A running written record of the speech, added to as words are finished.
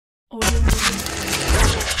Cardio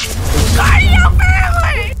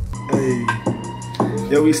family! Hey,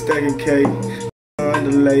 yo, we stacking K. On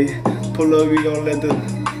delay. Pull up, we gon' let the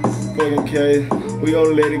fucking K. We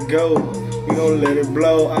gon' let it go. We gon' let it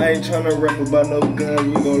blow. I ain't tryna rap about no guns.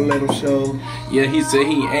 We gon' let them show. Yeah, he said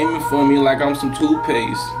he aiming for me like I'm some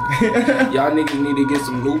toothpaste. Y'all niggas need to get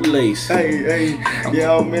some new lace. Hey,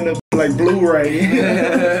 yeah, I'm in the like Blu-ray.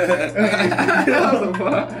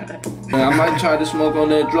 I might try to smoke on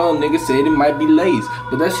that drum. Niggas said it might be lace,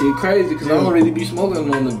 but that shit crazy because I don't really be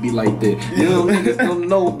smoking on the beat like that. You know, niggas don't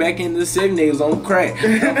know back in the 70s on crack.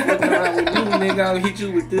 I'm fucking around with me, nigga. I'll hit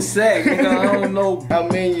you with this sack, nigga. I don't know. I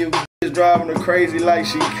mean, you is driving her crazy like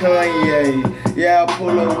she Kanye. Yeah, I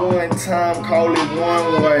pull up one time, call it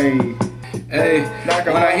one way. Hey, knock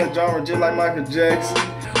her out the genre just like Michael Jackson.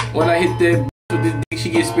 When I hit that with this dick, she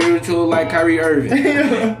get spiritual like Kyrie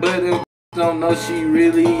Irving. But don't know she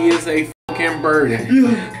really is a fucking burden.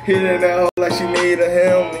 Hitting that hoe like she need a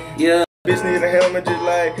helmet. Yeah. Bitch need a helmet just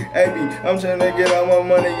like, hey, I'm trying to get all my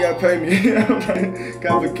money, you gotta pay me.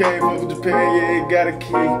 Copper came from Japan, yeah, it got a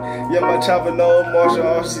key. Yeah, my chopper no Marshall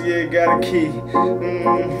RC, yeah, it got a key.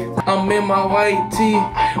 I'm in my white tee.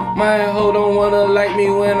 My hoe don't wanna like me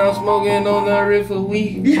when I'm smoking on the river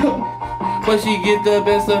weed. But she get the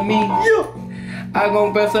best of me. I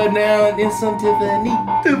gon' bust her down in some Tiffany.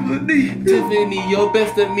 Tiffany, your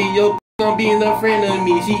best of me. Your gon' be the friend of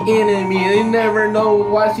me. She enemy. They never know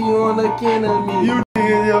why she on the kin of me. You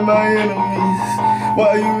niggas, you're my enemies.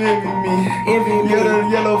 Why you envy me? Envy me. You're the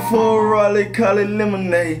yellow full raw, they call it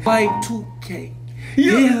lemonade. Like 2K.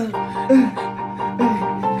 Yeah.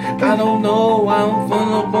 I don't know why I'm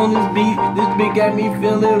feeling up on this beat. This beat got me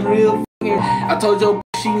feeling real f***ing. I told your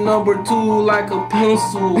she number 2 like a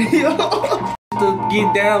pencil. To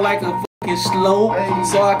get down like a fucking slow,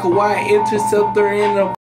 so I could wire interceptor in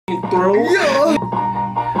the fucking throat.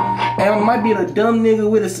 And I might be the dumb nigga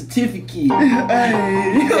with a certificate. I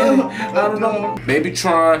don't know.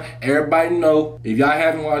 BabyTron, everybody know. If y'all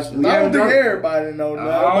haven't watched it, I don't think everybody know now.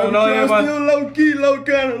 I don't know everybody. Still low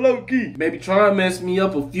key. BabyTron messed me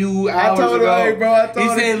up a few hours ago. Her, bro, he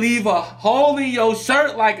said leave a hole in your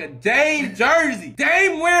shirt like a Dame jersey.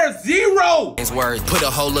 Dame wears 0. His words, put a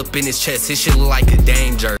hole up in his chest. His shit look like a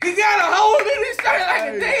Dame jersey. He got a hole in his shirt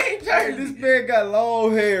like a Dame jersey. This man got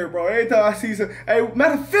long hair, bro. Every time I see some, hey,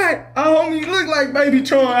 matter of fact, I homie look like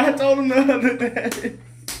BabyTron. I told him the other day.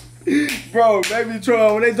 Bro,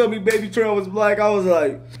 BabyTron, when they told me BabyTron was black, I was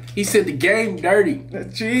like, he said the game dirty.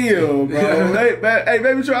 Chill, bro. Hey,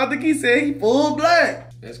 BabyTron, I think he said he full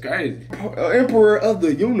black. That's crazy. Emperor of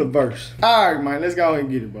the universe. All right, man, let's go ahead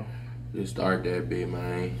and get it, bro. Just start that bit,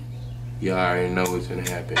 man. You already know what's gonna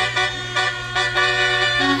happen.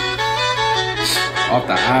 Off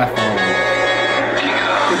the iPhone.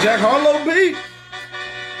 The Jack Harlow beat.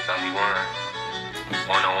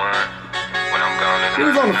 He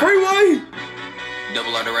was on the freeway.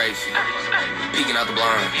 Double out the race, peeking out the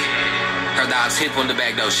blind. Heard the ops hip on the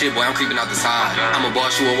back though. Shit, boy, I'm creeping out the side. I'ma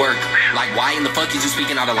boss you at work. Like, why in the fuck is you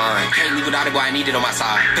speaking out of line? Can't leave without it, boy, I need it on my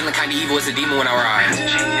side. Feeling kinda evil as a demon when I ride.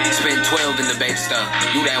 Spent 12 in the babe stuff.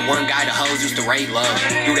 You that one guy the hoes used to rate love.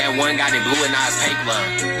 You that one guy that blew an eyes fake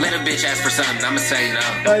love. Let a bitch ask for something, I'ma say no.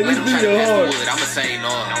 Hey, Let him try to pass the wood, I'ma say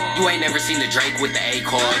no. You ain't never seen the Drake with the A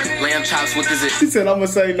chord. Lamb chops with the zip. He said, I'ma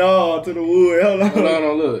say no to the wood. Hold on,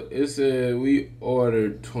 look. It said we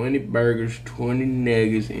ordered 20 burgers, 20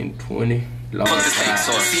 nuggets, and 20 fuck the steak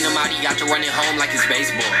sauce. Seen him out, he got to run it home like it's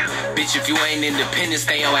baseball. Bitch, if you ain't independent,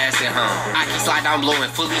 stay your ass at home. I keep slide down blowing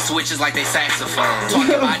fully switches like they saxophone.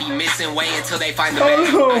 Talking about he missing way until they find the bag.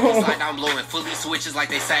 I keep slide down blowing fully switches like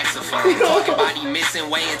they saxophone. Talking about he missing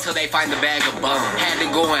way until they find the bag of bum. Had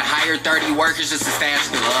to go and hire 30 workers just to stash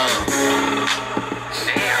the love.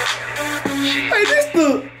 Hey,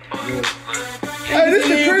 this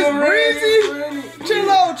the Chris Breezy.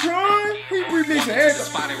 Chill out, Tron. He remixing everything.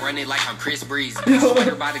 Spotted running like I'm Chris Breezy.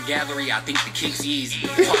 Sweater by the gallery, I think the kick's easy.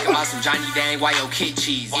 Talking about some Johnny Dang, why yo kid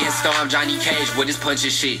cheese? Yeah, Storm Johnny Cage with his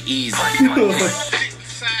punches shit easy.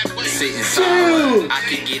 Sitting sideways, I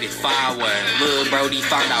could get it fireways. Lil' Brody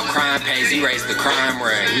found out crime pays, he raised the crime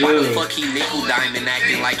rate. Why the fuck he nickel diamond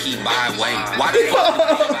acting like he buy weight? Why the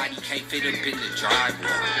fuck everybody can't fit up in the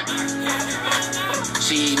driveway?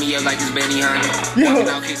 She eat me up like it's Benny Hunt. Walking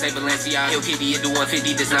out, can't say Balenciaga. Hill Kitty at the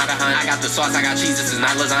 150, this not a hunt. I got the sauce, I got cheese, this is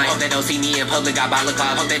not lasagna. Hope they don't see me in public, got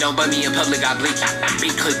balaclava. Hope they don't bump me in public, got bleak.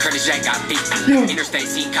 Big clip, Curtis Jack got 50.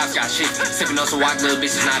 Interstate scene, cops got shit. Sipping on some walk, little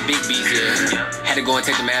bitches, not big bees, yeah. Had to go and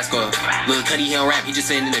take the mask off. Lil' Cuddy, he don't rap, he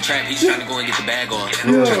just sitting in the trap. He just trying to go and get the bag off.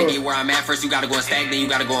 Trying to get where I'm at first, you gotta go and stack, then you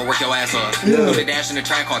gotta go and work your ass off. Do the dash in the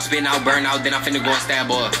track hawk, spin out, burn out, then I'm finna go and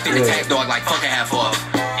stab off. Finna tag dog like fuck a half off.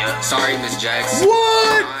 Sorry, Miss Jackson.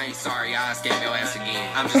 What? I ain't sorry, I'll scam your ass again.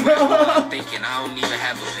 I'm just rapping what I'm thinking, I don't even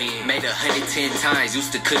have a pen. Made 110 times,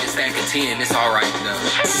 used to cut a stack of 10. It's alright though.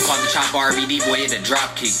 Call the chop RBD, boy, it a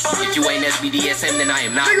drop kick. If you ain't SBDSM, then I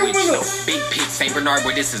am not with you. Big pick, St. Bernard,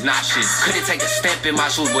 boy, this is not shit. Couldn't take a step in my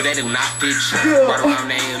shoes, boy, that do not fit you. Right around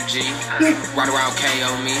AMG, right around K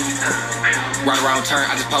on me. Right around turn,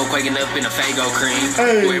 I just poke quaking up in a Fago cream.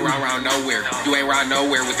 Hey. You ain't round nowhere. You ain't round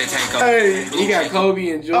nowhere with that tank on. Hey, He got Kobe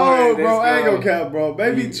and Jordan. oh, bro, I ain't gonna cap, bro.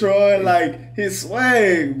 BabyTron, like, his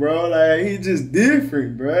swag, bro. Like, he just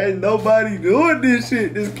different, bro. Ain't nobody doing this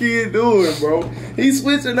shit this kid doing, bro. He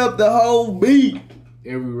switching up the whole beat.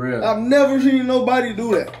 Every rep. I've never seen nobody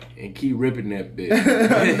do that. And keep ripping that bitch.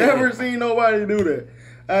 I've never seen nobody do that.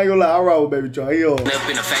 I ain't gonna lie, I roll with BabyTron. He on. Up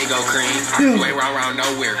in a Fago cream. You ain't round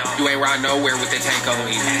nowhere. You ain't round nowhere with that tank on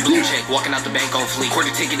me. Blue check, walking out the bank on fleek.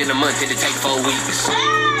 Quarter ticket in a month, it'll take 4 weeks.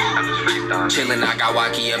 Chillin', I got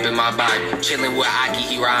Wacky up in my body. Chillin' with Aki,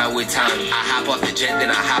 he riding with Tommy. I hop off the jet, then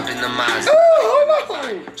I hop in the Mazda.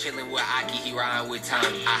 Chillin' with Aki, he riding with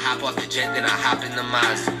Tommy. I hop off the jet, then I hop in the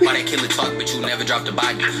Mazda. All that killer talk, but you never drop the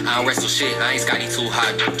body. I don't wrestle shit, I ain't Scotty too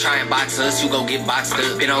hot. Try and box us, you gon' get boxed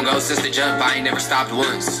up. Been on go since the jump, I ain't never stopped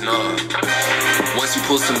once. No. Once you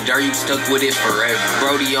pull some dirt, you stuck with it forever.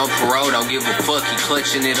 Brody on parole, don't give a fuck, he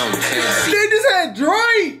clutching it on 10. They just had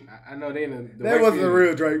Drake. I know they in the That wasn't a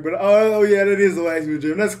real Drake, but oh yeah, that is the Waxman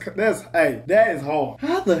Gym. That's hey, that is hard.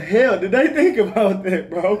 How the hell did they think about that,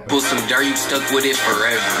 bro? Pull some dirt, you stuck with it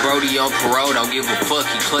forever. Brody on parole, don't give a fuck,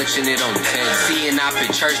 he clutching it on 10. Seeing up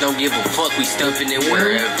in church, don't give a fuck, we stumping it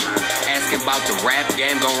wherever. Asking about the rap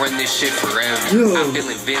game, gon' run this shit forever. I feel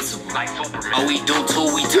invincible. All we do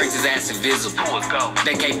too, we turn his ass invisible.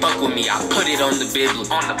 They can't fuck with me, I put it on the Bible.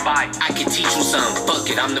 On the bike, I can teach you something, fuck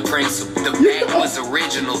it, I'm the principal. The bag was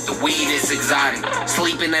original, the weed is exotic.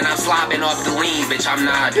 Sleeping and I'm slobbing off the lean, bitch, I'm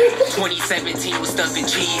not. 2017 was stuffing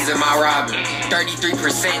cheese in my Robin. 33%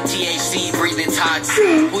 THC, breathing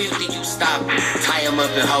toxic. Who you think you stop? Tie him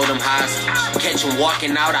up and hold him hostage. Catch him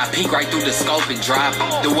walking out, I peek right through the scope and drop.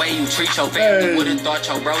 The way you treat your family, would've thought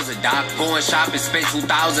your bros adopt. Going shopping, spent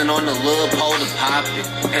 2,000 on the little pole to pop it.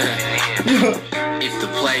 If the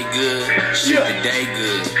play good, shit the day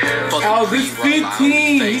good. Fuck oh, this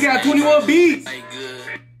 15. He got 21 beats.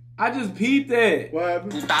 I just peeped that. What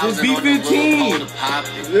happened? Just beat 15.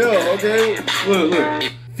 Yeah, okay.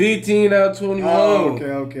 Look. 15 out of 21. Oh,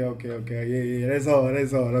 okay. Yeah. That's hard.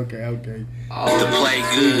 Okay. Oh, the play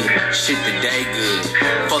good, shit the day good.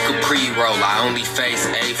 Fuck a pre-roll, I only face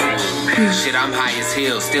A for wood. Shit, I'm high as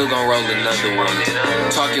hell, still gon' roll another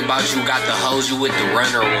one. Talking about you got the hoes, you with the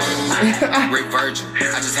runner ones. Rick Virgil,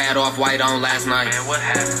 I just had off-white on last night. Man, what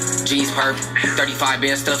happened? Jeans purple, 35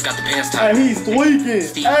 band stuff, got the pants tight. Hey, he's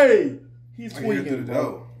tweaking. Hey, he's tweaking,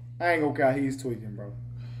 bro. I ain't gonna count, he's tweaking, bro.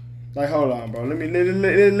 Like, hold on, bro. Let me.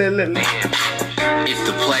 If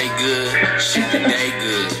the play good, shit the day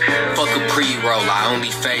good. Fuck a pre-roll, I only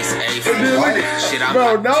face A for shit. I'm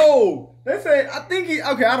bro, no. They say I think he.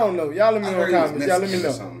 Okay, I don't know. Y'all let me know in the comments. Y'all let me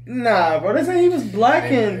know. Nah, bro. They say he was black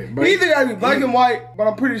and he either gotta be black and white, but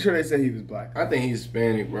I'm pretty sure they say he was black. I think he's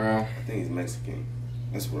Hispanic, bro. I think he's Mexican.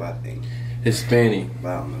 That's what I think. Hispanic. But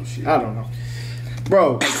I don't know shit. I don't know.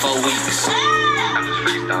 Bro. Take 4 weeks.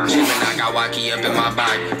 Chillin', I got Wacky up in my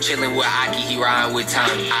body. Chillin' with Aki, he riding with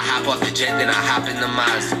Tommy. I hop off the jet, then I hop in the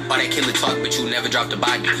Mazda. All that killer talk, but you never drop the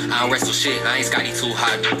body. I don't wrestle shit, I ain't Scotty too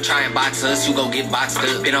hot. Try and box us, you gon' get boxed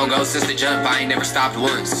up. Been on go since the jump, I ain't never stopped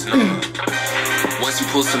once. No. Once you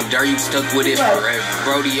pull some dirt, you stuck with it forever.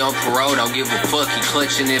 Brody on parole, don't give a fuck, he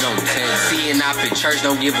clutching it on 10. Seeing up in church,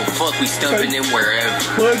 don't give a fuck, we stumping it wherever.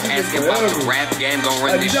 Asking about the rap game, gon'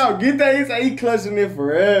 run this y'all get that? He say he clutching it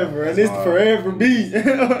forever, and it's forever beat.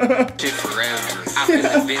 Shit forever. I feel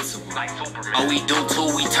invincible. All we do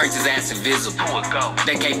too, we turn his ass invisible.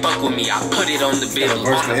 They can't fuck with me, I put it on the bill.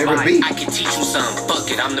 On the bike, I can teach you something, fuck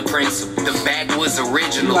it, I'm the principal. The bag was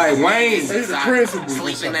original. Like Wayne. He's the principal.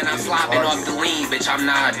 Sleeping and I'm slobbing off the lean, bitch, I'm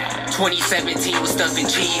not. 2017 was stuffing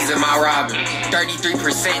cheese in my Robin. 33%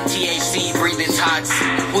 THC, breathing toxic.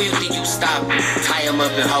 Who you think you stop? Tie him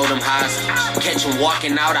up and hold him hostage. Catch him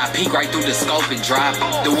walking out, I peek right through the scope and drop.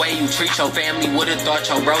 The way you treat your family, would've thought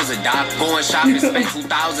your bros adopt. Going shopping, spent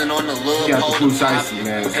 2,000 on the little pole to pop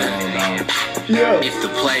it. If the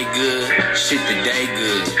play good, shit the day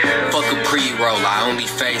good. Fuck a pre-roll, I only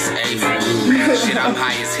face A for wood. Shit, I'm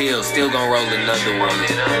high as hell, still gon' roll another one.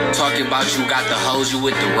 Talking about you got the hoes, you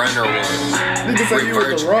with the runner ones. Rick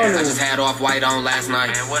Virgil, I just had off-white on last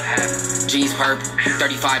night. Man, what happened? Jeans purple,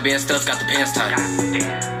 35 band stuff, got the pants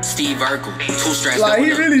tight. Steve Urkel, 2 straps. Like,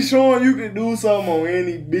 he really showing you can do something on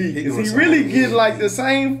any beat. Cause he really get like the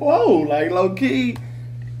same flow, like low key.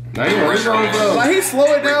 Like he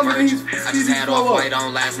slow it down, but then he's I just had off white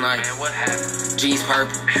on last night. Jeans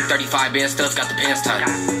purple, 35 band stuff, got the pants tight.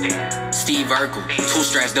 Steve Urkel, 2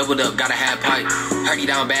 straps doubled up, gotta have pipe. Heard he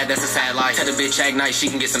down bad, that's a sad life. Tell the bitch act nice, she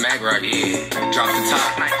can get some act right. Yeah, drop the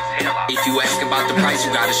top. If you ask about the price,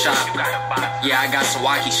 you gotta shop. Yeah, I got some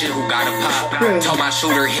wacky shit who gotta pop. Told my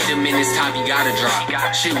shooter, hit him in his top, he gotta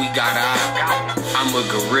drop. Shit, we gotta op. I'm a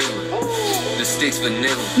gorilla. The sticks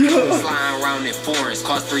vanilla. Flying around in foreigns,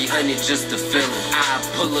 cost 300 just to fill 'em. I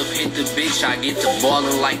pull up, hit the bitch, I get to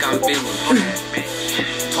ballin' like I'm Billy.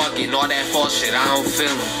 Talking all that false shit, I don't feel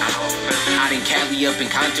 'em. I done Cali up in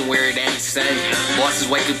Compton where it ain't safe. Bosses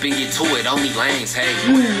wake up and get to it, only lanes, hey.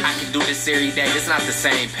 I can do this every day, it's not the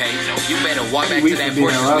same pay. You better walk back to that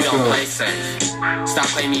porch, we don't play safe. Stop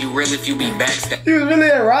claiming you real if you be backstage. He was really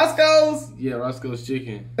at Roscoe's? Yeah, Roscoe's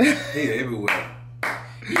Chicken. He everywhere.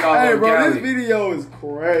 Hey, bro, this video is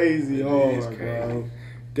crazy hard, bro.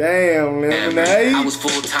 Damn, Lemonade. I was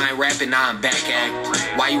full-time rapping, now I'm back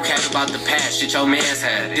acting. Why you cap about the past? Shit your man's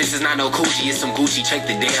had. This is not no Gucci, it's some Gucci, check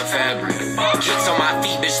the damn fabric. Kicks on my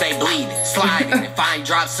feet, bitch, they bleeding. Sliding, if I ain't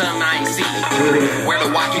drop something, I ain't see it. Where the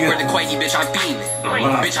walkie, where the quakey, bitch, I'm beaming.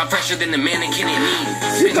 Bitch, I'm fresher than the mannequin in Neiman.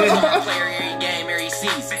 Bitch, I'm a player every game, every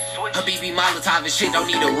season. Habibi Molotov and shit don't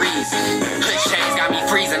need a reason. Hood chains got me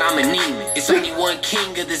freezing, I'm anemic. It's only one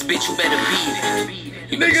king of this bitch, you better beat it.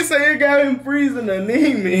 Nigga say it got him freezing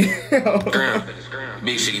anemic.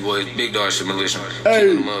 Big shitty boys, big dog shit militia. Hey.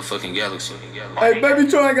 King of the motherfucking galaxy. Hey,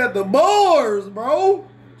 BabyTron got the bars, bro.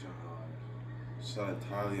 Shot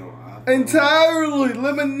entirely on iPhone. Entirely.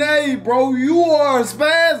 Lemonade, bro. You are a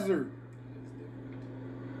spazzer.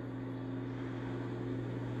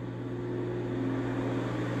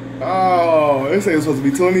 Oh, this ain't supposed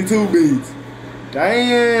to be 22 beats.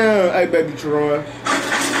 Damn. Hey, BabyTron.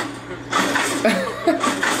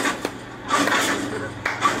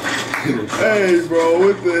 Hey, bro,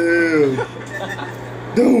 what the hell?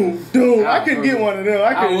 Dude, I can get one of them.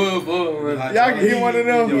 I would, y'all can get one of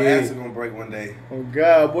them. Your ass is gonna break one day. Oh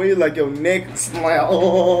God, boy, you like your neck slam.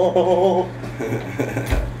 Oh.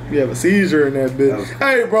 You have a seizure in that bitch.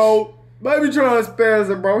 Hey, bro, BabyTron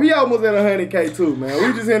spazzing, bro. He almost at 100K too, man.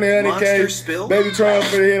 We just hit 100K. BabyTron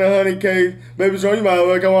for the 100K. BabyTron, you might as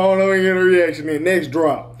well come on over and get a reaction in next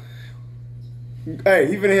drop. Hey,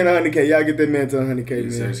 he finna hit 100K. Y'all get that man to 100K,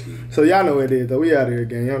 man. So y'all know what it is, though. We out of here,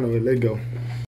 gang. Y'all know it. Let's go.